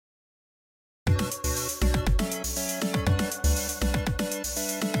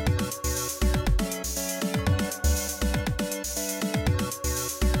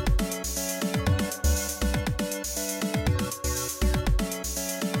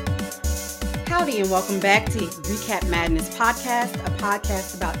Howdy, and welcome back to Recap Madness Podcast, a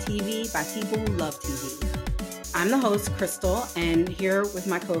podcast about TV by people who love TV. I'm the host, Crystal, and here with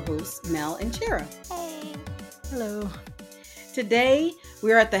my co-hosts, Mel and Chera. Hey. Hello. Today,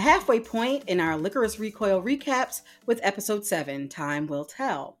 we're at the halfway point in our Licorice Recoil recaps with episode 7, Time Will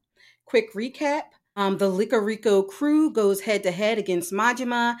Tell. Quick recap. The Licorico crew goes head-to-head against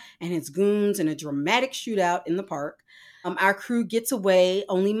Majima and his goons in a dramatic shootout in the park. Our crew gets away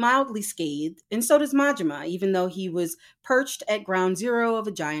only mildly scathed, and so does Majima, even though he was perched at ground zero of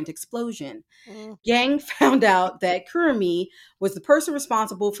a giant explosion. Gang found out that Kurumi was the person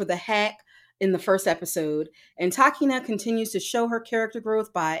responsible for the hack in the first episode, and Takina continues to show her character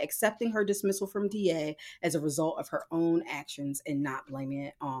growth by accepting her dismissal from DA as a result of her own actions and not blaming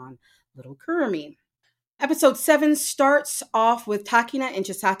it on little Kurumi. Episode 7 starts off with Takina and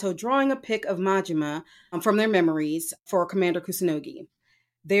Chisato drawing a pic of Majima from their memories for Commander Kusunogi.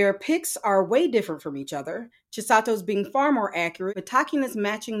 Their pics are way different from each other, Chisato's being far more accurate, but Takina's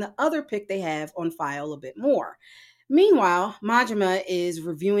matching the other pic they have on file a bit more. Meanwhile, Majima is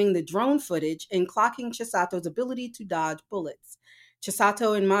reviewing the drone footage and clocking Chisato's ability to dodge bullets.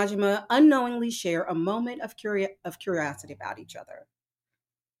 Chisato and Majima unknowingly share a moment of curiosity about each other.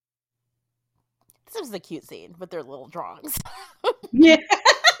 This was a cute scene with their little drawings. Yeah,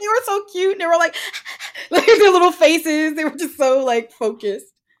 they were so cute. They were like their little faces. They were just so focused.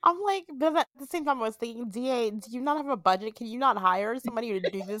 I'm like, but at the same time, I was thinking, DA, do you not have a budget? Can you not hire somebody to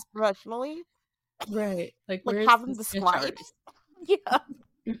do this professionally? Right. Like have them describe. Yeah.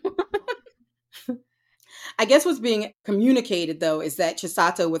 I guess what's being communicated, though, is that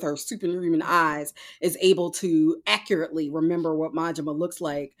Chisato, with her superhuman eyes, is able to accurately remember what Majima looks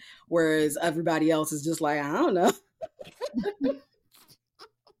like, whereas everybody else is just like, I don't know.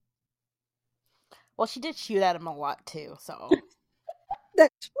 Well, she did shoot at him a lot, too, so.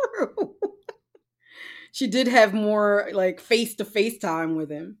 That's true. She did have more, face-to-face time with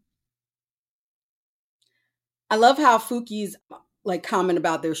him. I love how Fuki's, comment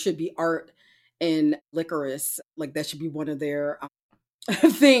about there should be art in Licorice, that should be one of their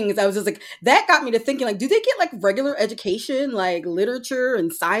things. I was just like, that got me to thinking, do they get regular education, literature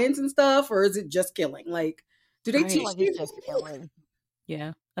and science and stuff, or is it just killing? Do they teach you? It's just killing.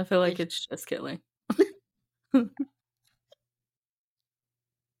 Yeah, I feel like it's just killing.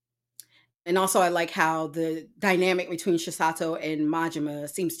 And also, I like how the dynamic between Chisato and Majima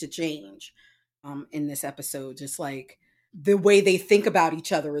seems to change in this episode. Just the way they think about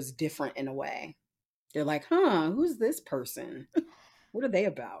each other is different in a way. They're like, who's this person? What are they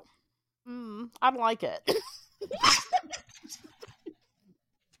about? I don't like it.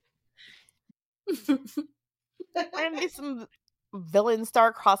 Maybe some villain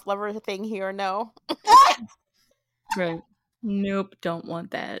star cross lover thing here, no? Right. Nope, don't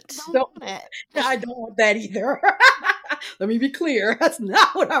want that. Don't want it. I don't want that either. Let me be clear. That's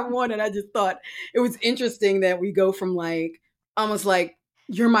not what I wanted. I just thought it was interesting that we go from almost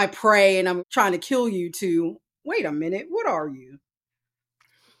you're my prey and I'm trying to kill you to, wait a minute, what are you?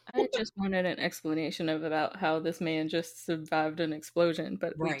 I just wanted an explanation about how this man just survived an explosion,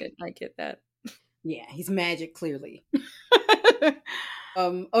 but Right. We did not get that. Yeah, he's magic, clearly.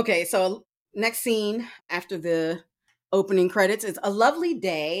 Okay, so next scene after the opening credits is a lovely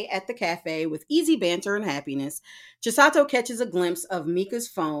day at the cafe with easy banter and happiness. Chisato catches a glimpse of Mika's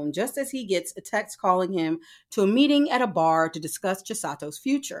phone just as he gets a text calling him to a meeting at a bar to discuss Chisato's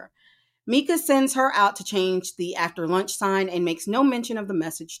future. Mika sends her out to change the after lunch sign and makes no mention of the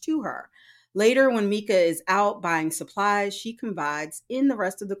message to her. Later, when Mika is out buying supplies, she confides in the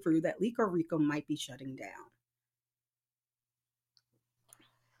rest of the crew that Licorico might be shutting down.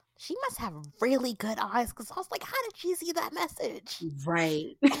 She must have really good eyes, because I was like, how did she see that message?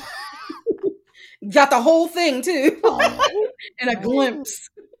 Right. Got the whole thing, too. In a glimpse.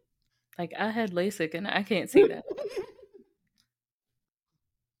 I had LASIK and I can't see that.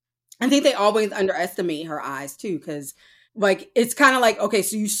 I think they always underestimate her eyes, too, because it's kind of okay,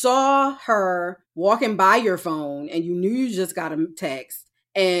 so you saw her walking by your phone and you knew you just got a text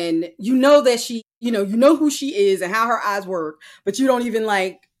and you know that she, you know who she is and how her eyes work, but you don't even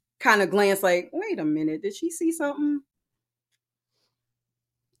kind of glance wait a minute, did she see something?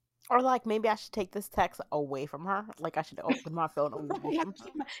 Or maybe I should take this text away from her. I should open my phone away from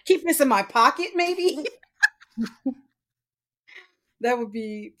her. Keep this in my pocket, maybe? That would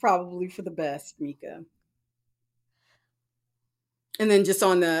be probably for the best, Mika. And then just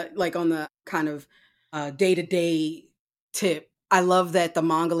on the kind of day-to-day tip, I love that the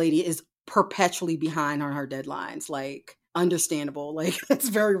manga lady is perpetually behind on her deadlines. Understandable. That's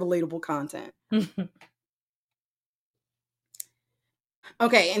very relatable content.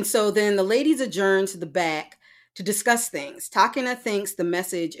 Okay, and so then the ladies adjourn to the back to discuss things. Takina thinks the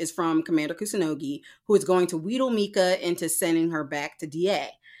message is from Commander Kusunogi, who is going to wheedle Mika into sending her back to DA.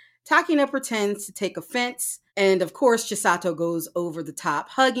 Takina pretends to take offense, and of course, Chisato goes over the top,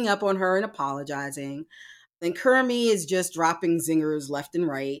 hugging up on her and apologizing. Then Kurumi is just dropping zingers left and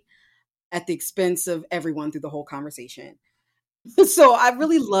right at the expense of everyone through the whole conversation. So I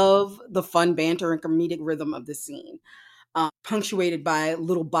really love the fun banter and comedic rhythm of this scene, punctuated by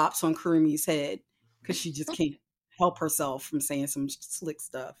little bops on Kurumi's head because she just can't help herself from saying some slick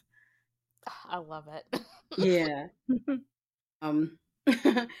stuff. I love it. Yeah.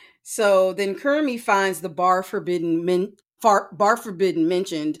 So then Kurumi finds the bar forbidden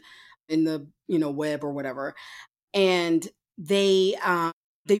mentioned in the web or whatever, and they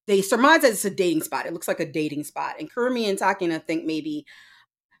surmise that it's a dating spot. It looks like a dating spot, and Kurumi and Takina think maybe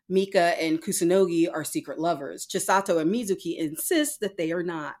Mika and Kusunogi are secret lovers. Chisato and Mizuki insist that they are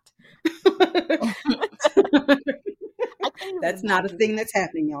not. That's not a thing that's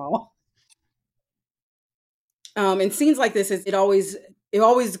happening, y'all. In scenes like this, it always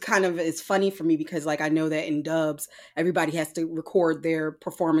kind of is funny for me because, like, I know that in dubs, everybody has to record their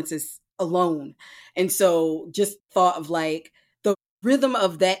performances alone, and so just thought of like the rhythm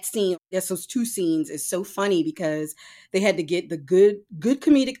of that scene. Yes, those two scenes is so funny because they had to get the good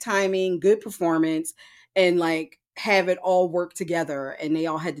comedic timing, good performance, and like have it all work together, and they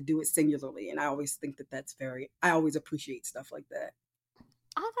all had to do it singularly. And I always think I always appreciate stuff like that.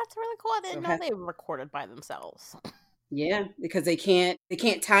 Oh, that's really cool. I didn't know they recorded by themselves. Yeah, because they can't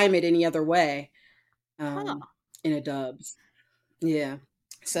time it any other way in a dubs. Yeah.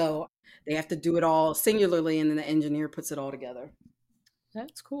 So they have to do it all singularly, and then the engineer puts it all together.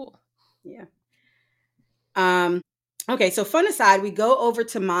 That's cool. Yeah. Okay, so fun aside, we go over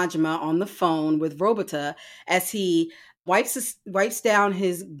to Majima on the phone with Robota as he wipes down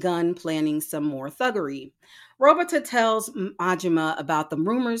his gun, planning some more thuggery. Robota tells Majima about the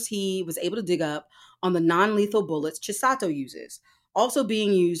rumors he was able to dig up on the non-lethal bullets Chisato uses, also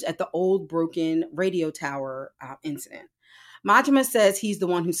being used at the old broken radio tower incident. Majima says he's the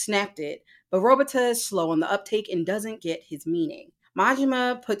one who snapped it, but Robota is slow on the uptake and doesn't get his meaning.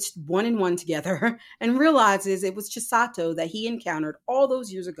 Majima puts one and one together and realizes it was Chisato that he encountered all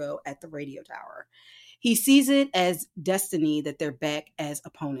those years ago at the radio tower. He sees it as destiny that they're back as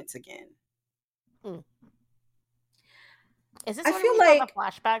opponents again. Is this what we saw the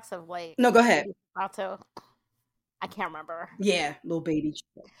flashbacks of like? No, go ahead. Chisato? I can't remember. Yeah, little baby.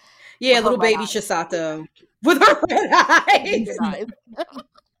 Yeah, little baby Chisato with her red eyes.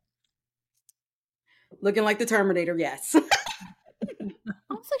 Looking like the Terminator, yes.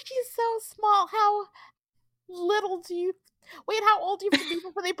 I was like, she's so small. How little do you... Wait, how old do you have to be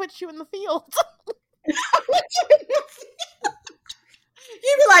before they put you in the field? You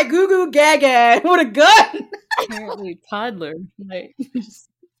be like goo goo gaga with a gun. Apparently toddler. Like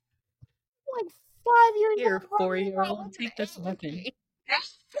 5 years here, 4-year-old, take this weapon.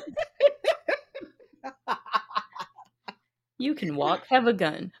 You can walk, have a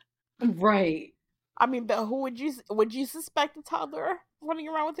gun. Right. I mean, but who would you suspect a toddler running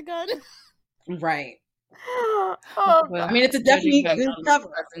around with a gun? Right. Oh, well, I mean, it's a definitely good cover.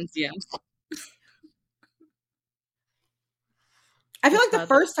 Yeah. I feel like the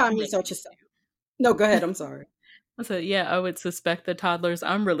first time we saw Chisato. No, go ahead. I'm sorry. So yeah, I would suspect the toddlers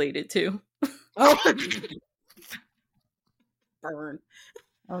I'm related to. Oh, burn!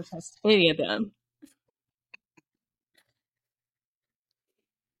 I don't trust any of them.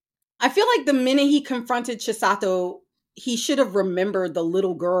 I feel like the minute he confronted Chisato, he should have remembered the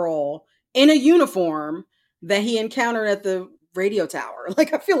little girl in a uniform that he encountered at the radio tower.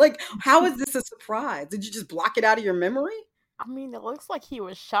 Like, I feel like, how is this a surprise? Did you just block it out of your memory? I mean, it looks like he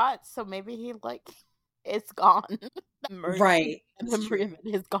was shot, so maybe he it's gone. Right. The memory of it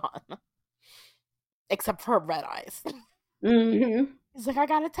is gone. Except for red eyes. Mm-hmm. He's like, I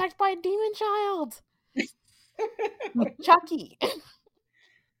got attacked by a demon child. Chucky.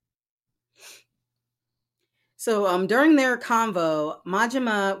 So during their convo,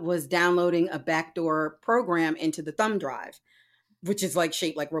 Majima was downloading a backdoor program into the thumb drive, which is like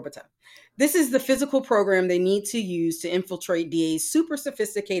shaped like Robota. This is the physical program they need to use to infiltrate DA's super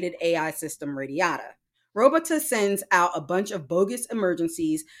sophisticated AI system, Radiata. Robota sends out a bunch of bogus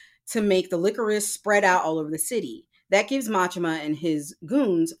emergencies to make the licorice spread out all over the city. That gives Majima and his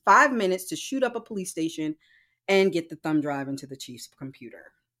goons 5 minutes to shoot up a police station and get the thumb drive into the chief's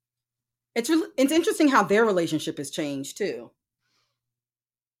computer. It's interesting how their relationship has changed too.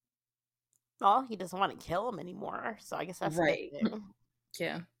 Well, he doesn't want to kill him anymore, so I guess that's right.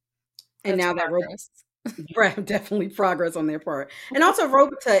 Yeah, and that's now that Right, definitely progress on their part. And also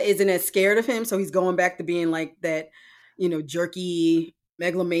Robota isn't as scared of him, so he's going back to being like that, jerky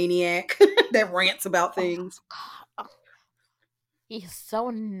megalomaniac that rants about Oh, things. God. He's so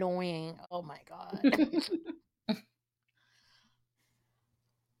annoying. Oh my god.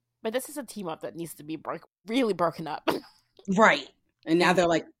 But this is a team up that needs to be really broken up. Right. And now they're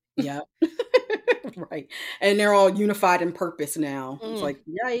like, yeah. Right. And they're all unified in purpose now. It's like,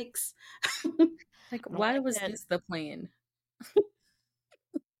 yikes. Like, why was this the plan?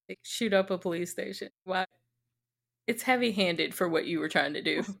 Like, shoot up a police station. Why? It's heavy-handed for what you were trying to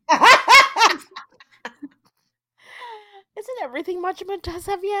do. Isn't everything Majima does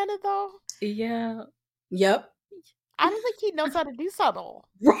heavy-handed though? Yeah. Yep. I don't think he knows how to do subtle.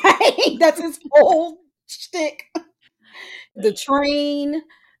 Right. That's his whole shtick. The train,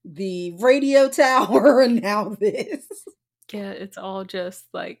 the radio tower, and now this. Yeah, it's all just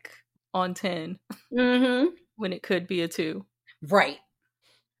like on 10 Mm-hmm. when it could be a 2. Right.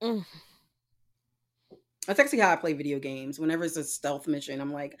 Mm. That's actually how I play video games. Whenever it's a stealth mission,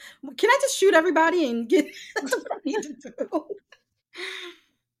 I'm like, can I just shoot everybody and get that's what I need to do?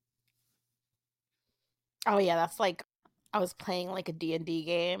 Oh yeah, that's like I was playing like a D&D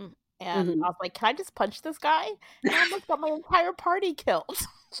game and Mhm. I was like, can I just punch this guy? And I almost got my entire party killed.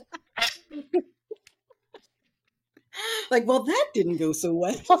 Like, well, that didn't go so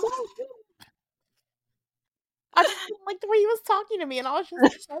well. I just didn't like the way he was talking to me and I was just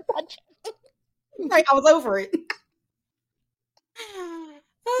like, "Can I punch him?" Right, I was over it.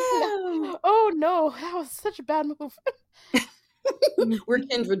 Oh no, that was such a bad move. We're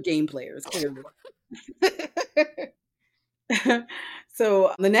kindred game players, clearly.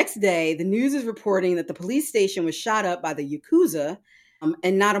 So the next day, the news is reporting that the police station was shot up by the Yakuza.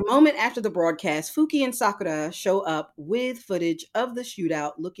 And not a moment after the broadcast, Fuki and Sakura show up with footage of the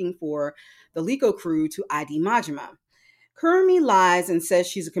shootout looking for the Liko crew to ID Majima. Kurumi lies and says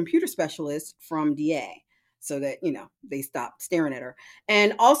she's a computer specialist from DA so that, they stop staring at her.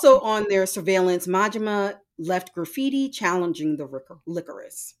 And also on their surveillance, Majima left graffiti challenging the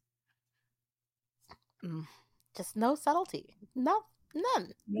Licorice. Just no subtlety. No,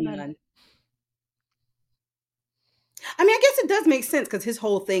 none. I mean, I guess it does make sense because his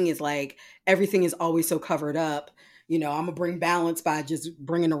whole thing is like everything is always so covered up. I'm going to bring balance by just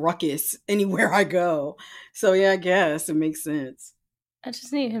bringing a ruckus anywhere I go. So, yeah, I guess it makes sense. I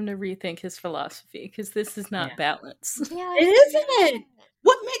just need him to rethink his philosophy because this is not balance. Yeah, it isn't it.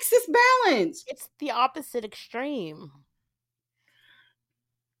 What makes this balance? It's the opposite extreme.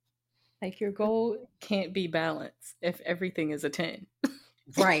 Like, your goal can't be balance if everything is a 10.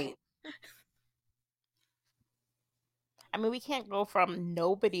 Right. I mean, we can't go from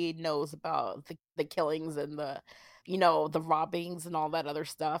nobody knows about the killings and the robbings and all that other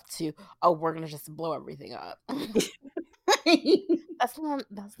stuff to, oh, we're gonna just blow everything up. That's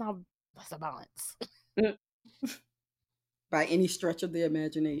a balance. By any stretch of the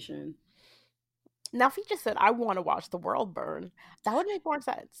imagination. Now, if he just said, I want to watch the world burn, that would make more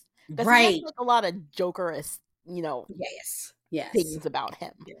sense. Because right. he has like a lot of Jokerous, yes. things about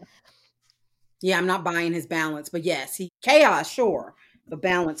him. Yeah, I'm not buying his balance, but yes, chaos, sure, but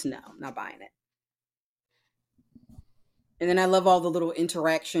balance, no, not buying it. And then I love all the little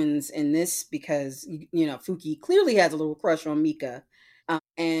interactions in this because, Fuki clearly has a little crush on Mika.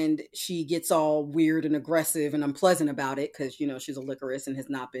 And she gets all weird and aggressive and unpleasant about it because, she's a licorice and has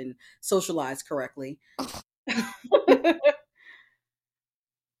not been socialized correctly.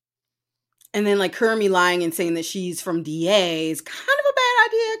 And then like Kurumi lying and saying that she's from DA is kind of a bad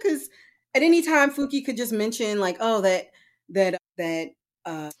idea because at any time Fuki could just mention like, oh, that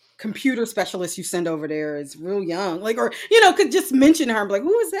computer specialist you send over there is real young, like, or could just mention her and be like,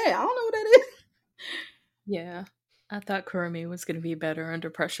 who is that? I don't know who that is. Yeah, I thought Kurumi was going to be better under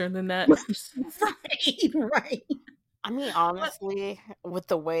pressure than that. Right. I mean, honestly, with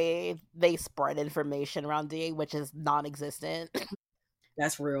the way they spread information around DA, which is non-existent,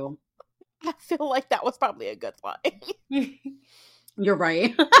 that's real. I feel like that was probably a good line. You're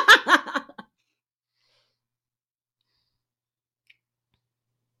right.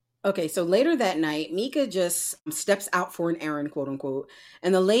 Okay, so later that night, Mika just steps out for an errand, quote unquote,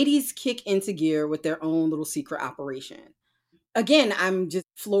 and the ladies kick into gear with their own little secret operation. Again, I'm just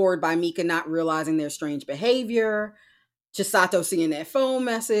floored by Mika not realizing their strange behavior. Chisato seeing that phone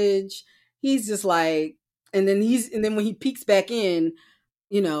message. He's just like, and then when he peeks back in,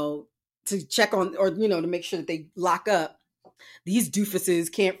 to check on, or, to make sure that they lock up, these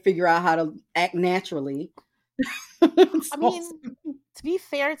doofuses can't figure out how to act naturally. I mean, to be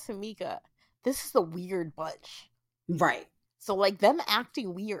fair to Mika, this is a weird bunch. Right. So, like, them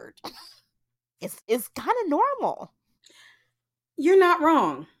acting weird is kind of normal. You're not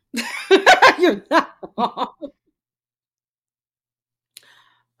wrong. You're not wrong.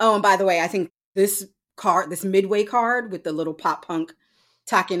 Oh, and by the way, I think this midway card with the little pop punk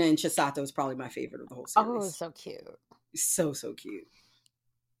Takina and Chisato is probably my favorite of the whole series. Oh, so cute. So cute.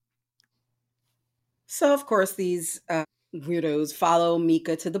 So, of course, these weirdos follow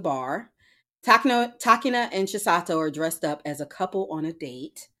Mika to the bar. Takina and Chisato are dressed up as a couple on a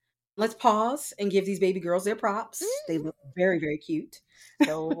date. Let's pause and give these baby girls their props. They look very, very cute.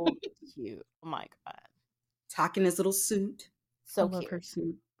 So cute. Oh my god. Takina's little suit. So I love cute. her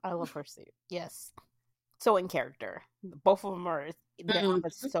suit. I love her suit. Yes. So in character. Both of them are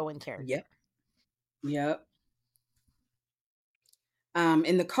so in character. Yep.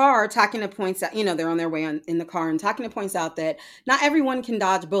 In the car, Takina points out, they're on their way in the car, and Takina points out that not everyone can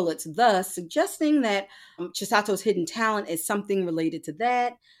dodge bullets, thus suggesting that Chisato's hidden talent is something related to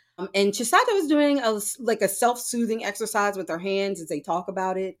that. And Chisato is doing a self-soothing exercise with her hands as they talk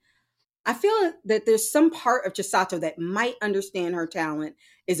about it. I feel that there's some part of Chisato that might understand her talent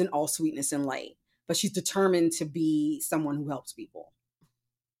isn't all sweetness and light, but she's determined to be someone who helps people.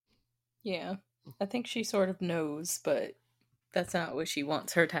 Yeah, I think she sort of knows, but that's not what she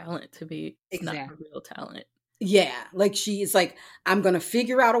wants her talent to be. It's not her real talent. Yeah, like she's like, I'm gonna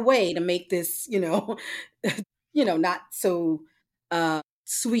figure out a way to make this, not so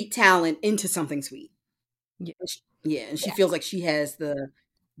sweet talent into something sweet. Yeah, and she feels like she has the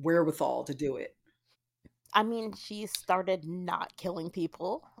wherewithal to do it. I mean, she started not killing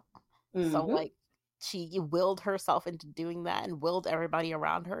people, so like she willed herself into doing that and willed everybody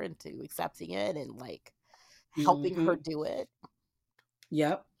around her into accepting it and like helping her do it.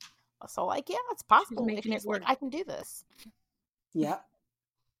 Yep. So like, yeah, it's possible. She's making it work. Like, I can do this. Yep.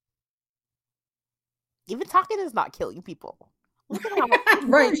 Even Takina is not killing people. Look at how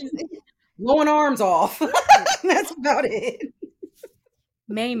right. Blowing arms off. That's about it.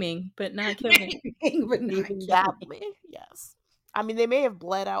 Maiming, but not killing. But not exactly. Yes. I mean, they may have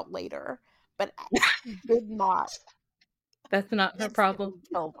bled out later, but did not. That's not her problem.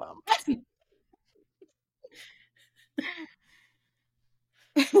 Kill them.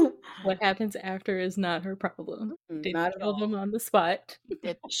 What happens after is not her problem. Didn't kill them on the spot.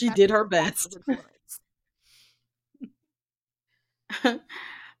 She did her best.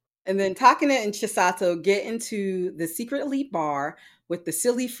 And then Takina and Chisato get into the secret elite bar with the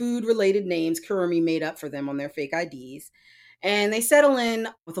silly food-related names Kurumi made up for them on their fake IDs. And they settle in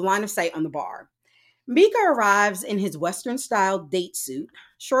with a line of sight on the bar. Mika arrives in his Western-style date suit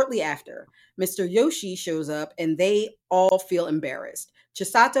shortly after. Mr. Yoshi shows up and they all feel embarrassed.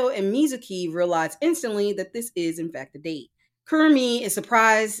 Chisato and Mizuki realize instantly that this is, in fact, a date. Kurumi is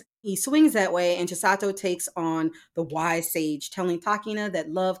surprised he swings that way, and Chisato takes on the wise sage, telling Takina that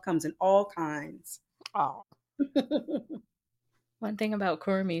love comes in all kinds. Oh. One thing about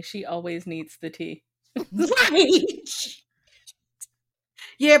Kurumi, she always needs the tea. Right!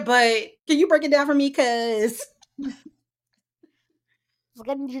 Yeah, but can you break it down for me? Because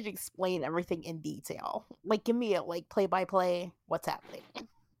I need you to explain everything in detail. Like, give me a play-by-play. What's happening?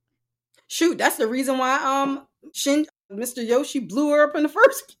 Shoot, that's the reason why Mr. Yoshi blew her up in the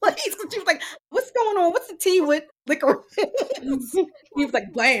first place. She was like, "What's going on? What's the tea with liquor?" He was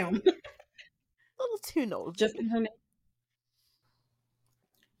like, "Blam." A little too nosy. Just in her name.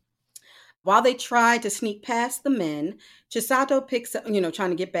 While they try to sneak past the men, Chisato picks up,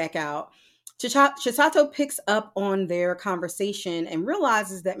 trying to get back out. Chisato picks up on their conversation and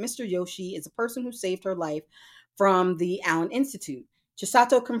realizes that Mr. Yoshi is a person who saved her life from the Allen Institute.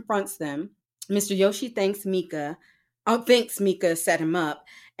 Chisato confronts them. Mr. Yoshi thinks Mika set him up,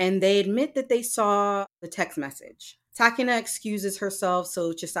 and they admit that they saw the text message. Takina excuses herself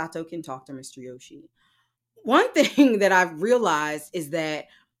so Chisato can talk to Mr. Yoshi. One thing that I've realized is that,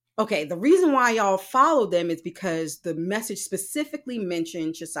 okay, the reason why y'all followed them is because the message specifically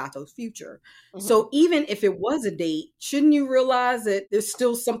mentioned Chisato's future. Mm-hmm. So even if it was a date, shouldn't you realize that there's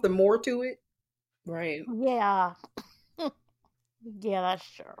still something more to it? Right. Yeah. Yeah, that's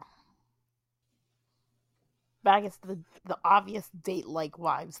true. But I guess the obvious date-like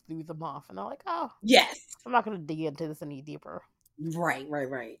vibes threw them off. And they're like, oh. Yes. I'm not going to dig into this any deeper. Right.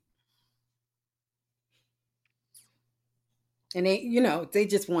 And they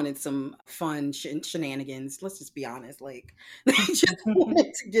just wanted some fun shenanigans. Let's just be honest. Like, they just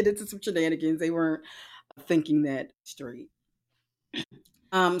wanted to get into some shenanigans. They weren't thinking that straight.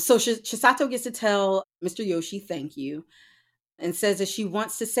 So Chisato gets to tell Mr. Yoshi thank you and says that she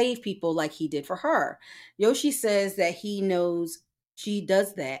wants to save people like he did for her. Yoshi says that he knows she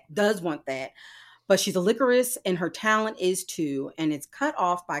does want that, but she's a licorice and her talent is too, and it's cut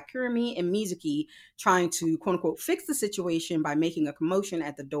off by Kurumi and Mizuki trying to, quote unquote, fix the situation by making a commotion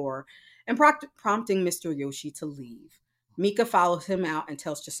at the door and prompting Mr. Yoshi to leave. Mika follows him out and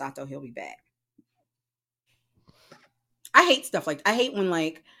tells Chisato he'll be back. I hate stuff like I hate when,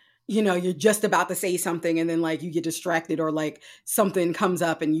 like, you know, you're just about to say something and then, like, you get distracted or, like, something comes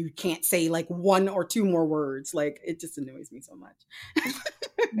up and you can't say, like, one or two more words. Like, it just annoys me so much.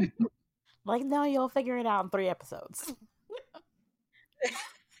 Like, no, you'll figure it out in 3 episodes.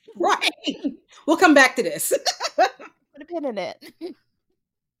 Right. We'll come back to this. Put a pin in it.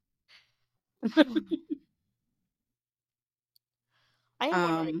 I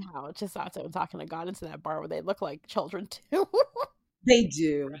am wondering how Chisato and Takina got into that bar where they look like children too. They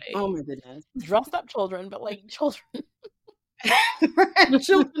do. Right. Oh my goodness. Dressed up children, but like children.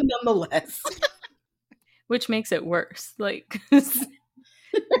 Children nonetheless. Which makes it worse. Like, they just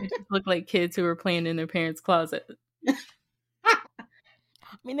look like kids who were playing in their parents' closet. I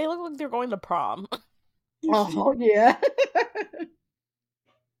mean, they look like they're going to prom. Oh, yeah.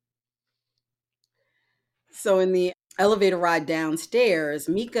 So in the elevator ride downstairs,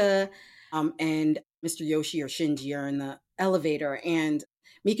 Mika and Mr. Yoshi or Shinji are in the elevator, and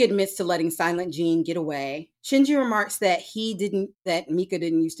Mika admits to letting Silent Jean get away. Shinji remarks that Mika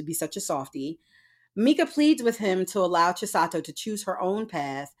didn't used to be such a softie. Mika pleads with him to allow Chisato to choose her own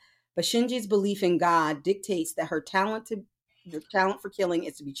path, but Shinji's belief in God dictates that her talent for killing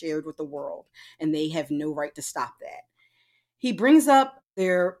is to be shared with the world, and they have no right to stop that. He brings up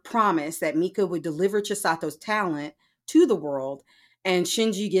their promise that Mika would deliver Chisato's talent to the world, and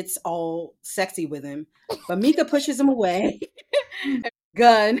Shinji gets all sexy with him, but Mika pushes him away.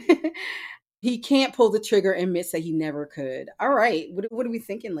 Gun. He can't pull the trigger and admits that he never could. All right. What are we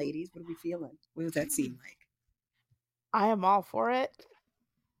thinking, ladies? What are we feeling? What does that seem like? I am all for it.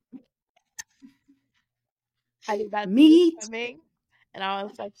 I think that's Me coming. And I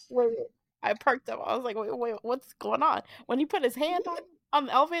was like, wait. I perked up. I was like, wait, what's going on? When he put his hand on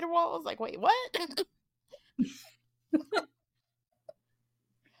the elevator wall, I was like, wait, what?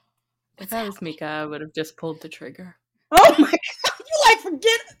 If I was Mika, I would have just pulled the trigger. Oh my God. You like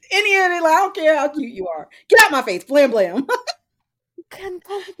forget any of it. Like, I don't care how cute you are. Get out my face. Blam, blam.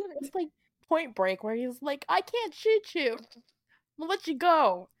 It's like Point Break where he's like, I can't shoot you. I'll let you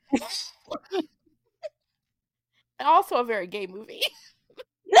go. Also a very gay movie.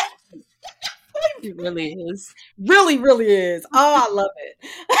 It really is. Really, really is. Oh, I love it.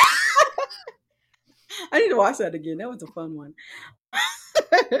 I need to watch that again. That was a fun one.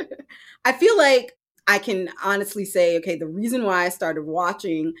 I feel like I can honestly say, okay, the reason why I started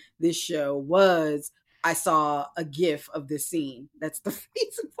watching this show was I saw a GIF of this scene. That's the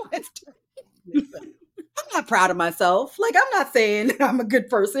reason why I started. I'm not proud of myself. Like, I'm not saying I'm a good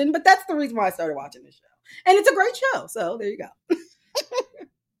person, but that's the reason why I started watching this show. And it's a great show. So there you go.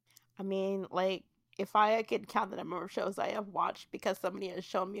 I mean, like, if I could count the number of shows I have watched because somebody has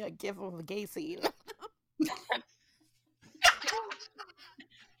shown me a GIF of a gay scene.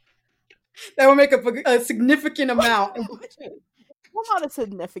 That will make a significant amount. Well, not as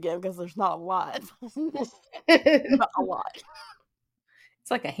significant because there's not a lot. Not a lot. It's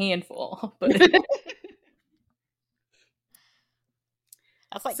like a handful. But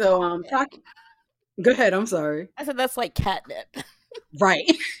That's like so go ahead. I'm sorry. I said that's like catnip.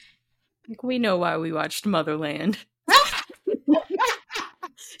 Right. like, we know why we watched Motherland.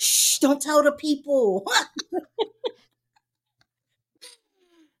 Shh! Don't tell the people.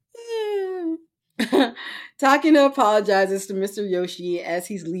 Takina apologizes to Mr. Yoshi as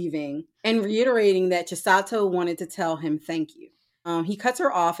he's leaving and reiterating that Chisato wanted to tell him thank you. He cuts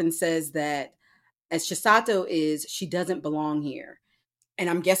her off and says that as Chisato is, she doesn't belong here. And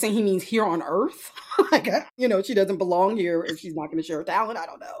I'm guessing he means here on Earth. Like, you know, she doesn't belong here if she's not going to share her talent. I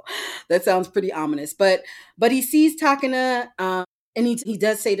don't know. That sounds pretty ominous. But he sees Takina, and he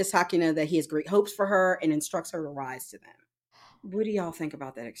does say to Takina that he has great hopes for her and instructs her to rise to them. What do y'all think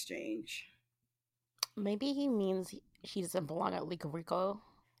about that exchange? Maybe he means she doesn't belong at Licorrico,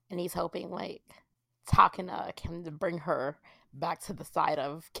 and he's hoping, like, Takina can bring her back to the side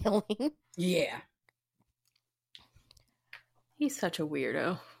of killing. Yeah. He's such a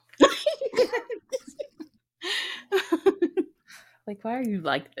weirdo. Like, why are you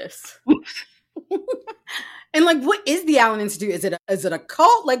like this? And, like, what is the Allen Institute? Is it a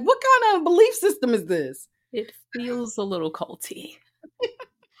cult? Like, what kind of belief system is this? It feels a little culty.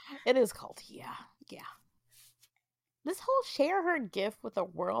 It is culty, yeah. This whole share her gift with the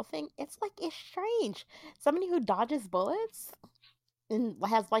world thing, it's strange. Somebody who dodges bullets and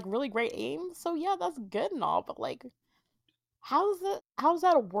has, like, really great aim. So, yeah, that's good and all, but, like, How's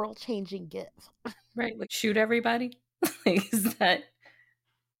that a world-changing gift? Right, like shoot everybody? Like, is that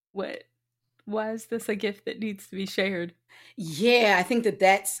what? Why is this a gift that needs to be shared? Yeah, I think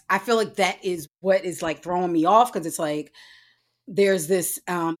I feel like that is what is like throwing me off, because it's like there's this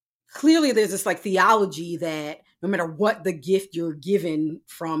clearly there's this like theology that no matter what the gift you're given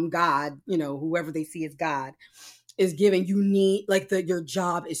from God, whoever they see as God is giving, you need like your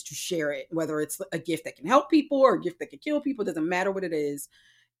job is to share it, whether it's a gift that can help people or a gift that can kill people. It doesn't matter what it is.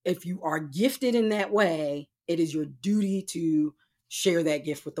 If you are gifted in that way, it is your duty to share that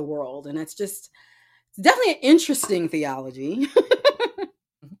gift with the world. And it's definitely an interesting theology.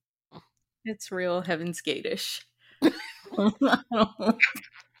 It's real Heaven's Gate-ish.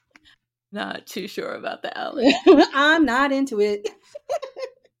 Not too sure about that, Alex. I'm not into it.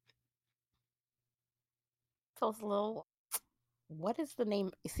 Feels a little. What is the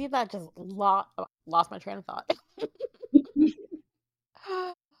name? You see, that just lost my train of thought.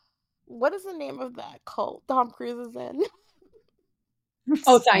 What is the name of that cult Tom Cruise is in?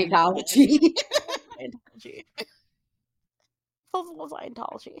 Oh, Scientology. Scientology. Feels a little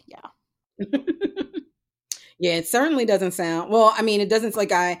Scientology, yeah. Yeah, it certainly doesn't sound well. I mean, it doesn't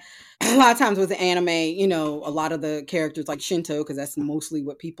like a lot of times with the anime, a lot of the characters like Shinto, because that's mostly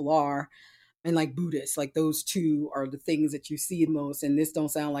what people are, and like Buddhists, like those two are the things that you see most, and this don't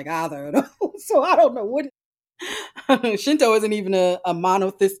sound like either. So I don't know what Shinto isn't even a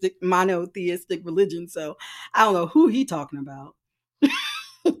monotheistic religion, so I don't know who he talking about.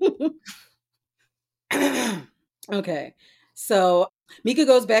 Okay, so Mika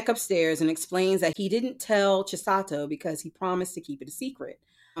goes back upstairs and explains that he didn't tell Chisato because he promised to keep it a secret.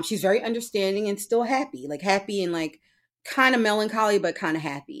 She's very understanding and still happy and like kind of melancholy, but kind of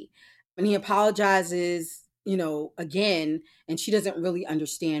happy. And he apologizes, again, and she doesn't really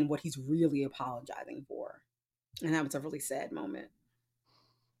understand what he's really apologizing for. And that was a really sad moment.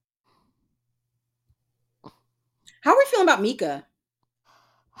 How are we feeling about Mika?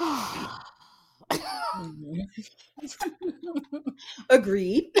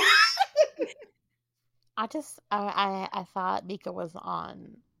 Agreed. I thought Mika was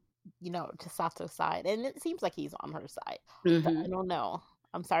on, Chisato's side, and it seems like he's on her side. Mm-hmm. But I don't know.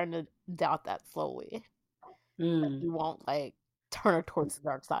 I'm starting to doubt that slowly. That he won't like turn her towards the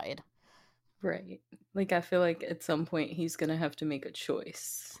dark side. Right. Like, I feel like at some point he's gonna have to make a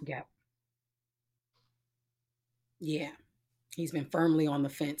choice. Yeah. Yeah. He's been firmly on the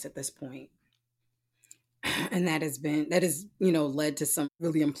fence at this point. And that has led to some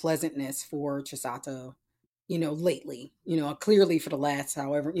really unpleasantness for Chisato, lately, clearly for the last,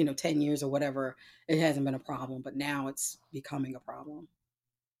 however, 10 years or whatever, it hasn't been a problem, but now it's becoming a problem.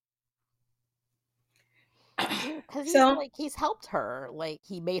 Because he's helped her. Like,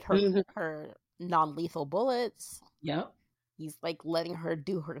 he made her her non-lethal bullets. Yep. He's like letting her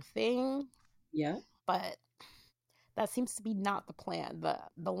do her thing. Yeah. But that seems to be not the plan,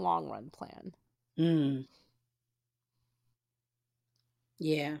 the long run plan.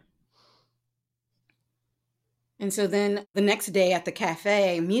 Yeah. And so then the next day at the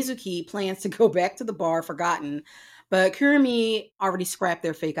cafe, Mizuki plans to go back to the bar Forgotten, but Kurumi already scrapped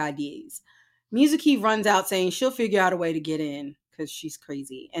their fake IDs. Mizuki runs out saying she'll figure out a way to get in because she's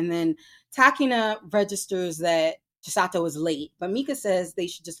crazy. And then Takina registers that Chisato is late, but Mika says they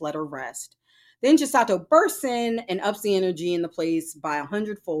should just let her rest. Then Chisato bursts in and ups the energy in the place by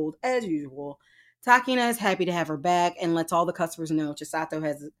 100-fold as usual. Takina is happy to have her back and lets all the customers know Chisato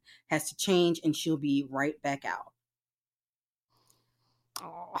has to change and she'll be right back out.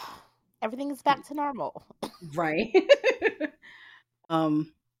 Oh, everything is back to normal. Right.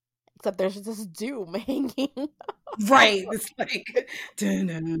 Except there's this doom hanging. Right. It's like,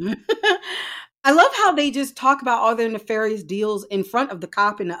 dun-dun. I love how they just talk about all their nefarious deals in front of the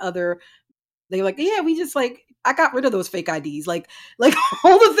cop and the other. They're like, yeah, we just like, I got rid of those fake IDs. Like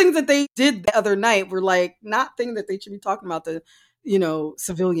all the things that they did the other night were like not things that they should be talking about to,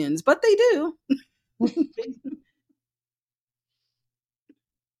 civilians, but they do.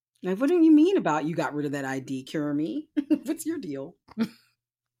 Like, what do you mean about you got rid of that ID, Kurumi? What's your deal?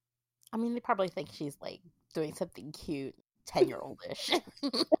 I mean, they probably think she's like doing something cute, 10-year-old-ish.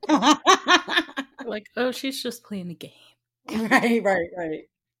 Like, oh, she's just playing a game. Right. It's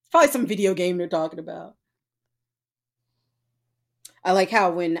probably some video game they're talking about. I like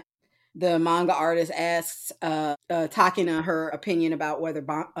how when the manga artist asks Takina her opinion about whether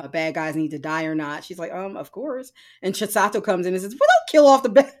bad guys need to die or not, she's like, of course. And Chisato comes in and says, well, don't kill off the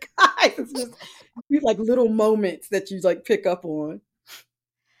bad guys. It's just like little moments that you like pick up on.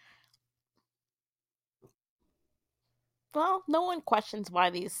 Well, no one questions why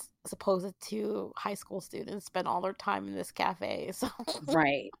these supposed two high school students spend all their time in this cafe. So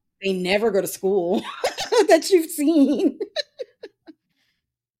Right. They never go to school that you've seen.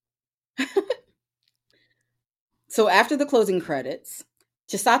 So after the closing credits,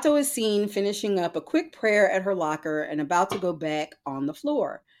 Chisato is seen finishing up a quick prayer at her locker and about to go back on the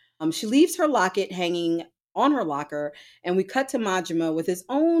floor. She leaves her locket hanging on her locker, and we cut to Majima with his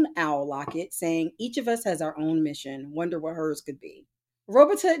own owl locket saying, "Each of us has our own mission. Wonder what hers could be."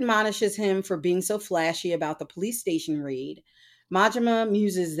 Robota admonishes him for being so flashy about the police station raid. Majima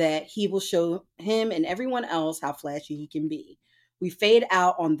muses that he will show him and everyone else how flashy he can be. We fade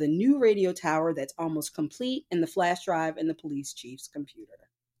out on the new radio tower that's almost complete and the flash drive in the police chief's computer.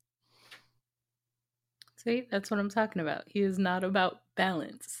 See, that's what I'm talking about. He is not about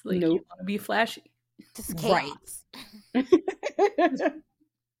balance. Like, Nope. You want to be flashy. just chaos. Right.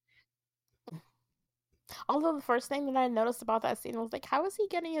 Although the first thing that I noticed about that scene was like, how is he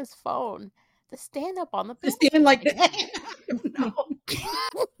getting his phone to stand up on the To stand like that. No.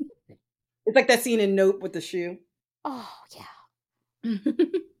 It's like that scene in Nope with the shoe. Oh, yeah.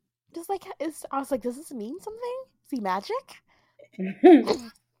 Just like, I was like, does this mean something? Is he magic?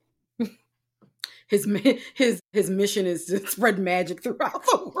 His mission is to spread magic throughout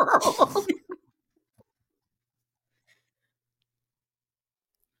the world.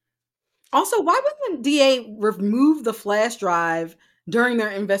 Also, why wouldn't the DA remove the flash drive during their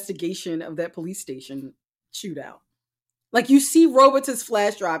investigation of that police station shootout? Like, you see Robota's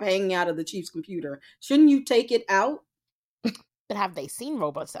flash drive hanging out of the chief's computer. Shouldn't you take it out? But have they seen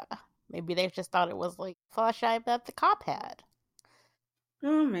Robota? Maybe they just thought it was like flash drive that the cop had.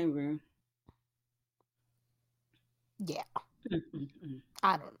 Oh, maybe. Yeah.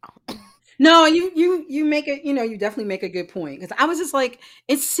 I don't know. No, you make it, you definitely make a good point. Because I was just like,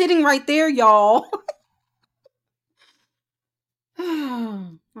 it's sitting right there, y'all.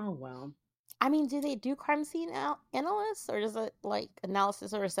 Oh, well. I mean, do they do crime scene analysis, or is it like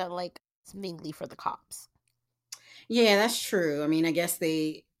analysis, or is that like mainly for the cops? Yeah, that's true. I mean, I guess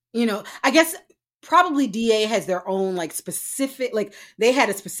I guess probably DA has their own like specific, like they had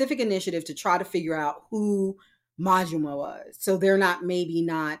a specific initiative to try to figure out who Majima was. So they're not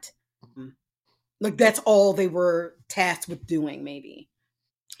like that's all they were tasked with doing, maybe.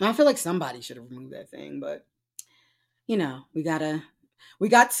 I feel like somebody should have removed that thing, but we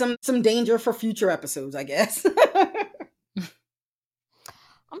got some danger for future episodes, I guess.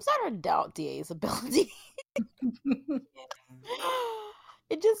 I'm starting to doubt DA's ability.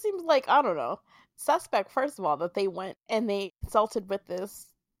 It just seems like, I don't know, suspect, first of all, that they went and they consulted with this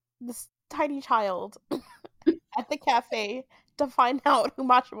tiny child at the cafe to find out who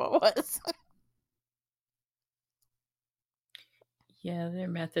Majima was. Yeah, their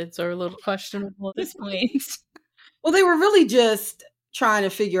methods are a little questionable at this point. Well, they were really just trying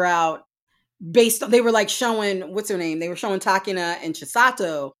to figure out they were like showing, what's her name? They were showing Takina and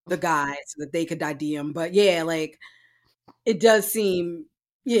Chisato the guy so that they could ID him. But yeah, like it does seem,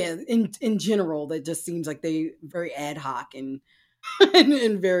 in general, that just seems like they very ad hoc and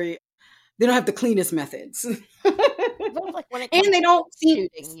very, they don't have the cleanest methods. Like when it comes and they don't seem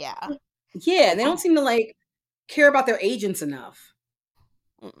shooting, yeah, they don't seem to like care about their agents enough.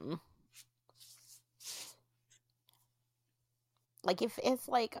 Mm-mm. Like if it's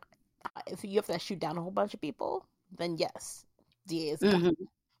like if you have to shoot down a whole bunch of people, then yes, DA is done.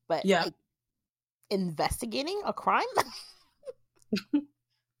 But like investigating a crime,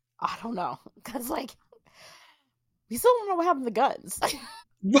 I don't know, because like we still don't know what happened to the guns.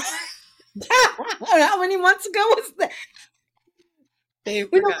 How many months ago was that? We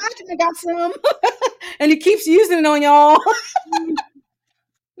know I got some, and he keeps using it on y'all.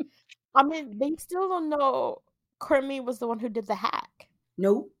 I mean, they still don't know Krimi was the one who did the hack.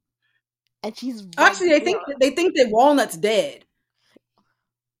 Nope. And she's actually they think that Walnut's dead.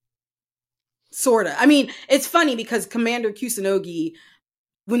 Sorta. I mean, it's funny because Commander Kusunogi,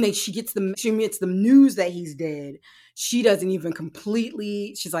 when she gets the news that he's dead, she doesn't even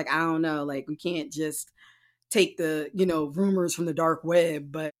completely. She's like, I don't know, like we can't just take the rumors from the dark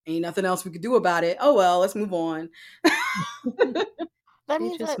web, but ain't nothing else we could do about it. Oh well, let's move on. That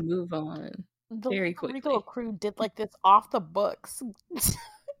means just move on very quickly. The Rico crew did like this off the books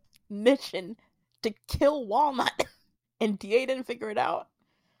mission to kill Walnut, and DA didn't figure it out.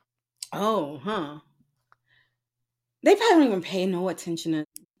 Oh, huh. They probably don't even pay no attention to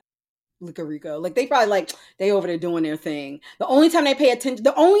Licorico. Like they probably like they over there doing their thing. The only time they pay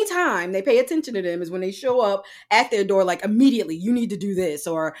attention to them is when they show up at their door, like immediately, you need to do this,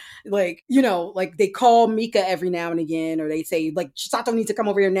 or like, you know, like they call Mika every now and again, or they say like Chisato needs to come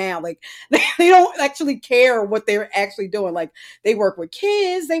over here now. Like they don't actually care what they're actually doing. Like they work with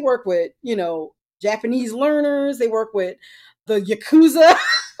kids, they work with, you know, Japanese learners, they work with the Yakuza.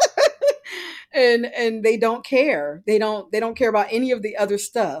 and they don't care. They don't care about any of the other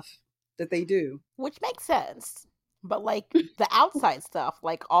stuff that they do. Which makes sense. But like the outside stuff,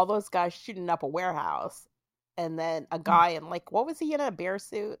 like all those guys shooting up a warehouse, and then a guy in like, what was he in, a bear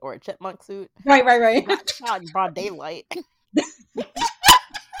suit or a chipmunk suit? Right. Got shot in broad daylight.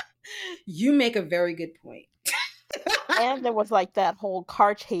 You make a very good point. And there was like that whole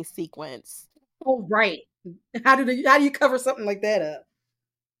car chase sequence. Oh, right. How do you cover something like that up?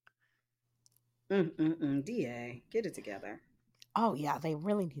 DA, get it together. Oh yeah, they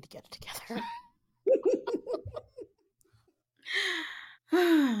really need to get it together.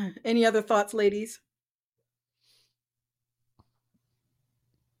 Any other thoughts, ladies?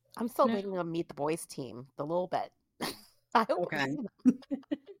 I'm still waiting to meet the boys' team, the little bit. I hope. Okay.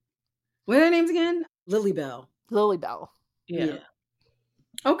 What are their names again? Lilybell. Yeah.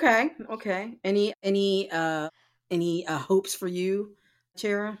 Okay. Any hopes for you,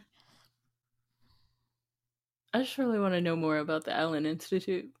 Chera? I just really want to know more about the Allen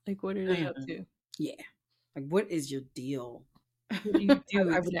Institute. Like, what are they up to? Yeah. Like, what is your deal? What do you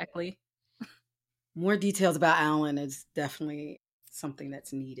do exactly? More details about Allen is definitely something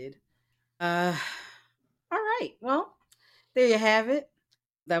that's needed. All right. Well, there you have it.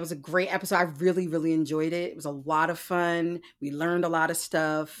 That was a great episode. I really, really enjoyed it. It was a lot of fun. We learned a lot of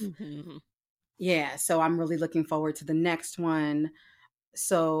stuff. Mm-hmm. Yeah. So I'm really looking forward to the next one.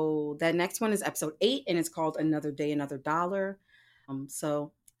 So that next one is episode 8, and it's called Another Day, Another Dollar.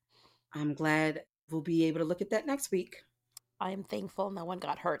 So I'm glad we'll be able to look at that next week. I am thankful no one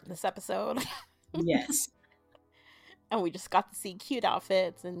got hurt in this episode. Yes. And we just got to see cute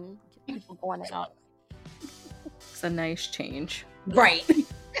outfits and people going out. It's a nice change. Right.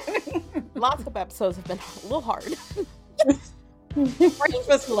 Lots of episodes have been a little hard. Right,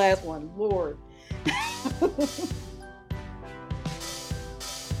 just the last one. Lord.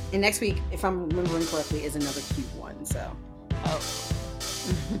 And next week, if I'm remembering correctly, is another cute one. So.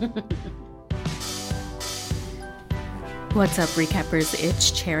 What's up, recappers?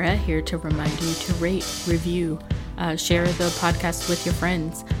 It's Chera here to remind you to rate, review, share the podcast with your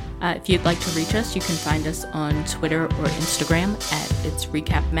friends. If you'd like to reach us, you can find us on Twitter or Instagram at It's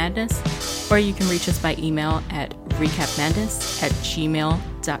Recap Madness, or you can reach us by email at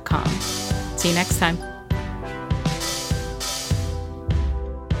recapmadness@gmail.com. See you next time.